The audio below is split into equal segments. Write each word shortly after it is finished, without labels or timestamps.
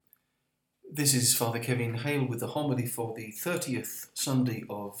This is Father Kevin Hale with the homily for the 30th Sunday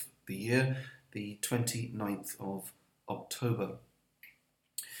of the year, the 29th of October.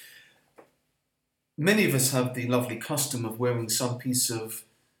 Many of us have the lovely custom of wearing some piece of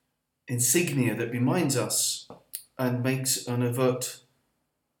insignia that reminds us and makes an overt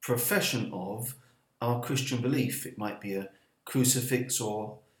profession of our Christian belief. It might be a crucifix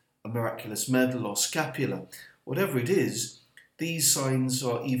or a miraculous medal or scapular. Whatever it is, these signs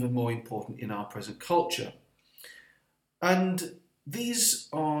are even more important in our present culture. And these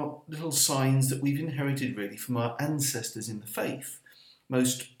are little signs that we've inherited really from our ancestors in the faith.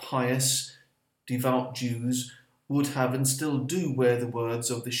 Most pious, devout Jews would have and still do wear the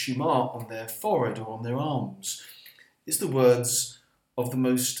words of the Shema on their forehead or on their arms. It's the words of the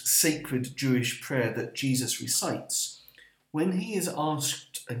most sacred Jewish prayer that Jesus recites when he is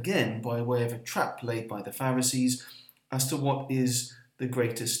asked again by way of a trap laid by the Pharisees as to what is the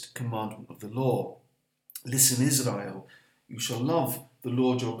greatest commandment of the law. Listen, Israel, you shall love the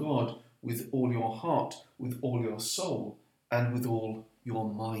Lord your God with all your heart, with all your soul, and with all your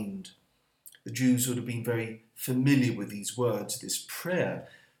mind. The Jews would have been very familiar with these words, this prayer,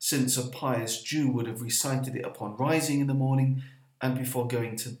 since a pious Jew would have recited it upon rising in the morning and before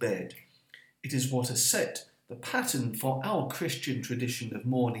going to bed. It is what has set the pattern for our Christian tradition of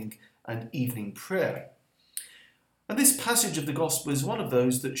morning and evening prayer. And this passage of the Gospel is one of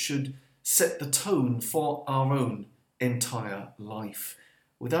those that should set the tone for our own entire life.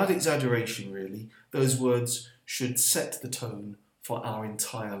 Without exaggeration, really, those words should set the tone for our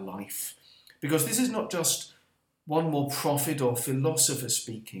entire life. Because this is not just one more prophet or philosopher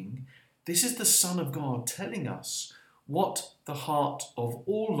speaking. This is the Son of God telling us what the heart of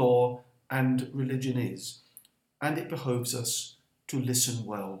all law and religion is. And it behoves us to listen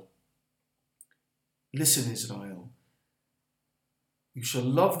well. Listen, Israel. You shall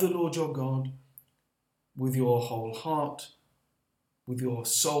love the Lord your God with your whole heart, with your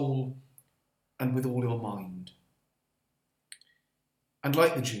soul, and with all your mind. And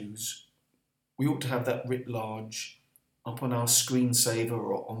like the Jews, we ought to have that writ large up on our screensaver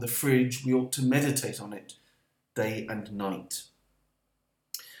or on the fridge. We ought to meditate on it day and night.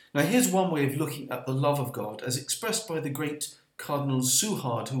 Now here's one way of looking at the love of God as expressed by the great Cardinal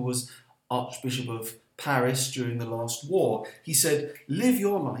Suhard, who was Archbishop of Paris during the last war. He said, live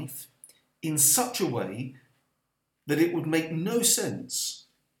your life in such a way that it would make no sense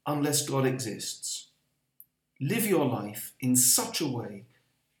unless God exists. Live your life in such a way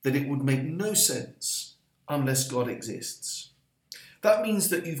that it would make no sense unless God exists. That means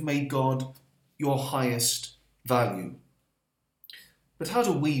that you've made God your highest value. But how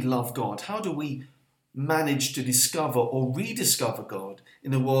do we love God? How do we manage to discover or rediscover God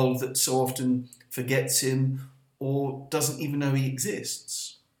in a world that so often forgets him or doesn't even know he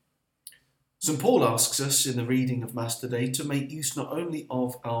exists? St. Paul asks us in the reading of Mass today to make use not only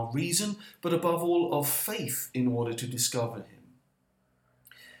of our reason, but above all of faith in order to discover him.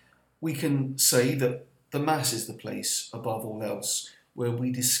 We can say that the Mass is the place, above all else, where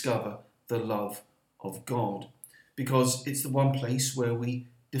we discover the love of God, because it's the one place where we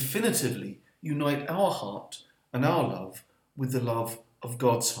definitively unite our heart and our love with the love of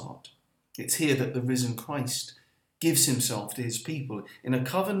God's heart. It's here that the risen Christ gives himself to his people in a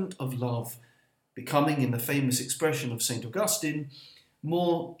covenant of love, becoming, in the famous expression of St. Augustine,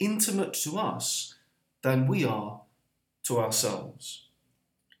 more intimate to us than we are to ourselves.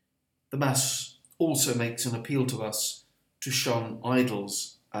 The Mass also makes an appeal to us to shun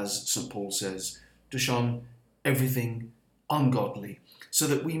idols, as St. Paul says, to shun everything ungodly, so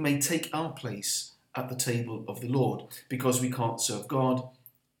that we may take our place at the table of the Lord, because we can't serve God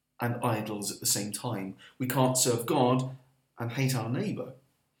and idols at the same time. We can't serve God and hate our neighbour.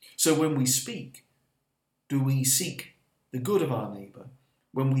 So when we speak, do we seek the good of our neighbour?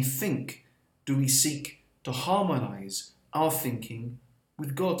 When we think, do we seek to harmonise our thinking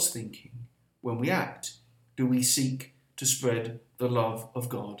with God's thinking? When we act, do we seek to spread the love of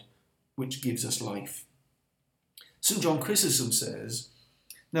God, which gives us life? St. John Chrysostom says,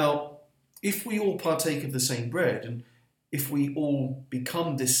 now, if we all partake of the same bread, and if we all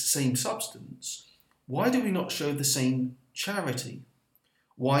become this same substance, why do we not show the same charity?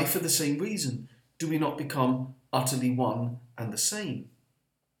 Why, for the same reason, do we not become utterly one and the same?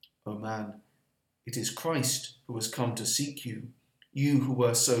 O man, it is Christ who has come to seek you, you who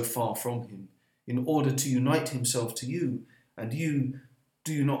were so far from him, in order to unite himself to you, and you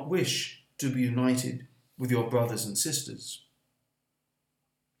do not wish to be united with your brothers and sisters.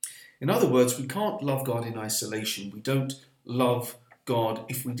 In other words, we can't love God in isolation. We don't love God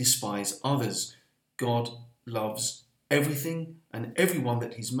if we despise others. God loves everything and everyone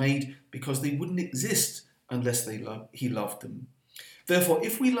that he's made, because they wouldn't exist unless he loved them. Therefore,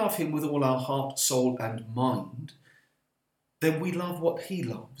 if we love him with all our heart, soul, and mind, then we love what he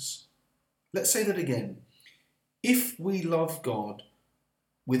loves. Let's say that again. If we love God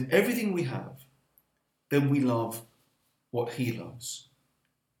with everything we have, then we love what he loves.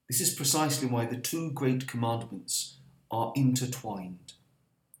 This is precisely why the two great commandments are intertwined: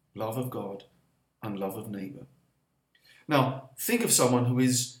 love of God and love of neighbour. Now, think of someone who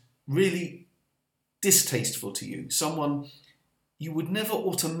is really distasteful to you, someone you would never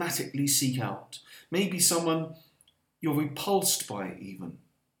automatically seek out, maybe someone you're repulsed by even.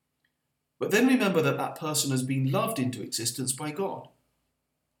 But then remember that that person has been loved into existence by God.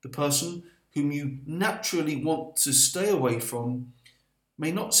 The person whom you naturally want to stay away from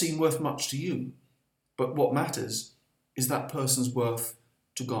may not seem worth much to you, but what matters is that person's worth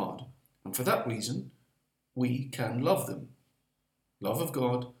to God. And for that reason, we can love them. Love of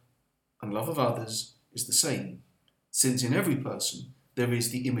God and love of others is the same, since in every person there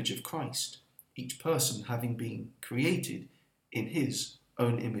is the image of Christ, each person having been created in his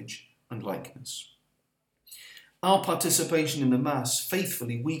own image and likeness. Our participation in the Mass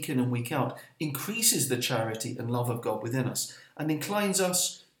faithfully week in and week out increases the charity and love of God within us and inclines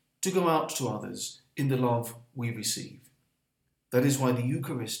us to go out to others in the love we receive. That is why the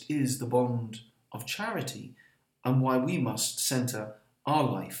Eucharist is the bond of charity and why we must centre our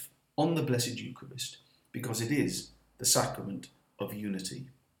life on the Blessed Eucharist, because it is the sacrament of unity.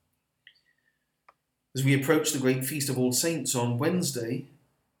 As we approach the great feast of All Saints on Wednesday,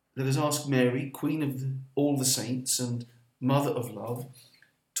 let us ask Mary, Queen of all the saints and Mother of love,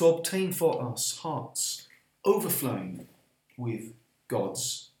 to obtain for us hearts overflowing with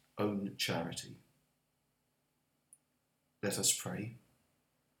God's own charity. Let us pray.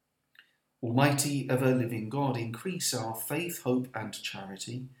 Almighty, ever-living God, increase our faith, hope, and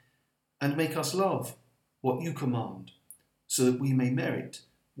charity, and make us love what you command, so that we may merit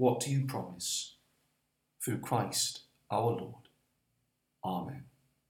what you promise. Through Christ our Lord. Amen.